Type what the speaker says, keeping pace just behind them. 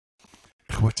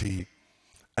إخوتي،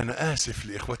 أنا آسف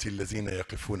لإخوتي الذين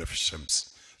يقفون في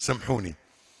الشمس، سامحوني،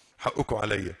 حقكم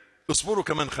علي، اصبروا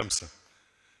كمان 5.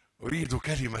 أريد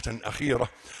كلمة أخيرة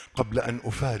قبل أن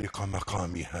أفارق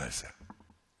مقامي هذا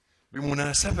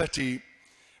بمناسبة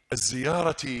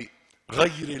الزيارة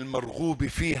غير المرغوب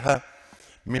فيها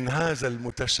من هذا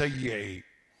المتشيع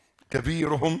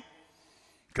كبيرهم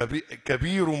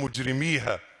كبير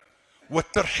مجرميها،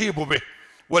 والترحيب به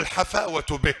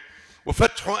والحفاوة به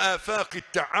وفتح آفاق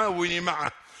التعاون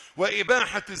معه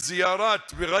وإباحة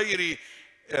الزيارات بغير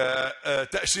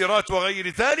تأشيرات وغير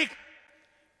ذلك.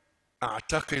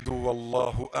 أعتقد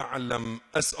والله أعلم،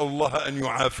 أسأل الله أن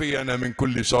يعافينا من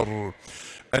كل شر،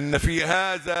 أن في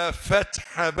هذا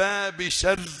فتح باب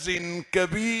شر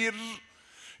كبير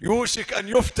يوشك أن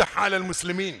يفتح على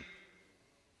المسلمين،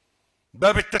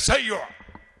 باب التشيع.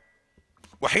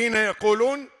 وحين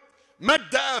يقولون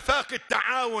مد آفاق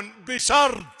التعاون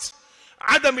بشرط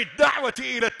عدم الدعوة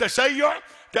إلى التشيع،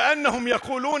 كأنهم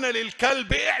يقولون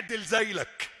للكلب اعدل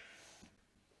ذيلك،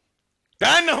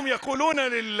 كأنهم يقولون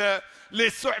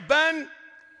للثعبان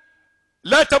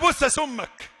لا تبث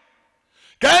سمك،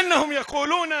 كأنهم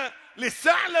يقولون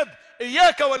للثعلب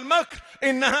إياك والمكر،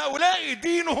 إن هؤلاء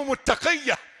دينهم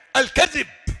التقية، الكذب،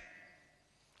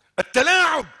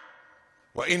 التلاعب.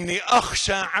 وإني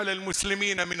أخشى على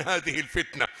المسلمين من هذه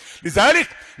الفتنة،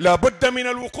 لذلك لا بد من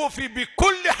الوقوف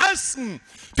بكل حسم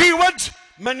في وجه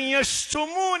من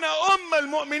يشتمون أم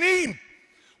المؤمنين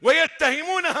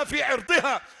ويتهمونها في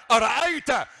عرضها. أرأيت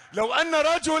لو أن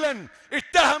رجلا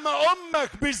اتهم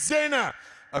أمك بالزنا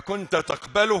أكنت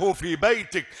تقبله في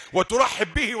بيتك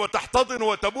وترحب به وتحتضن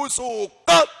وتبوسه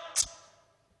قط؟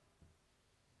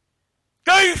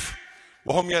 كيف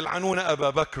وهم يلعنون أبا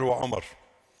بكر وعمر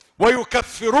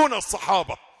ويكفرون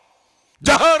الصحابة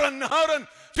جهارا نهارا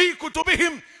في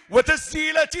كتبهم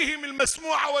وتسجيلاتهم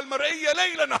المسموعة والمرئية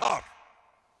ليل نهار؟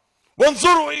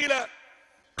 وانظروا إلى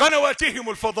قنواتهم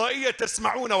الفضائية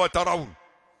تسمعون وترون.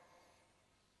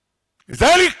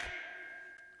 لذلك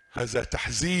هذا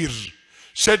تحذير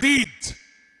شديد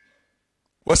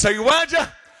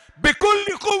وسيواجه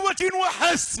بكل قوة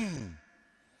وحسم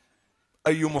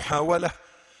أي محاولة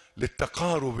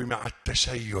للتقارب مع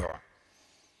التشيع.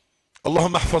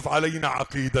 اللهم احفظ علينا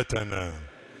عقيدتنا.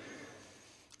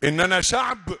 إننا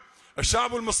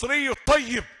الشعب المصري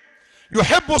الطيب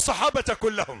يحب الصحابة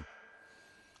كلهم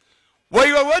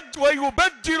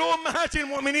ويبجل أمهات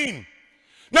المؤمنين.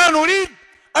 لا نريد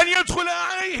أن يدخل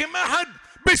عليهم أحد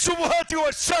بالشبهات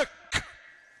والشك.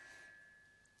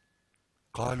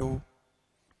 قالوا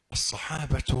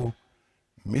الصحابة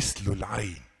مثل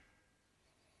العين،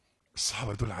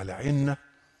 الصحابة دول على عيننا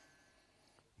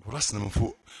وراسنا من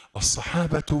فوق.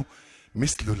 الصحابة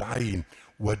مثل العين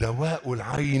ودواء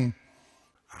العين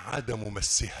عدم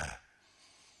مسها،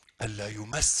 ألا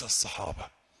يمس الصحابة.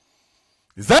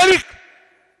 لذلك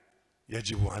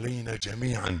يجب علينا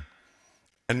جميعا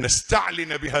أن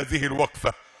نستعلن بهذه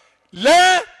الوقفة،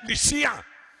 لا للشيعة،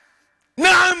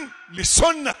 نعم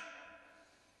للسنة،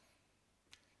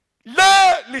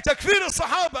 لا لتكفير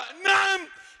الصحابة، نعم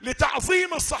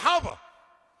لتعظيم الصحابة،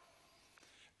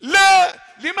 لا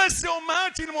لمس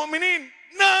أمهات المؤمنين،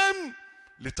 نعم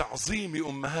لتعظيم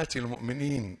أمهات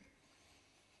المؤمنين.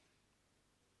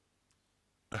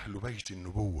 أهل بيت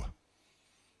النبوة.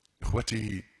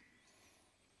 إخوتي،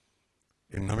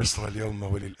 إن مصر اليوم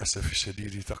وللأسف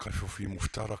الشديد تقف في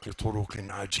مفترق طرق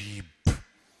عجيب،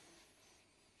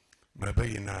 ما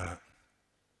بين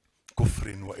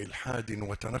كفر وإلحاد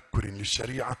وتنكر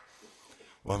للشريعة،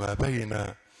 وما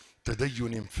بين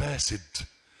تدين فاسد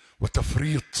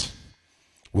وتفريط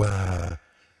وتلاعب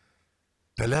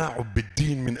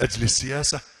بالدين من أجل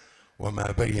السياسة،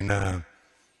 وما بين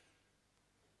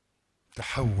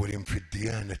تحول في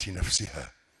الديانة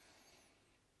نفسها.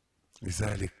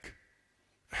 لذلك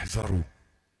احذروا،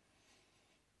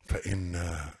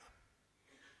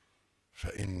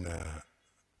 فإن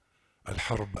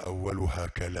الحرب أولها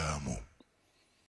كلام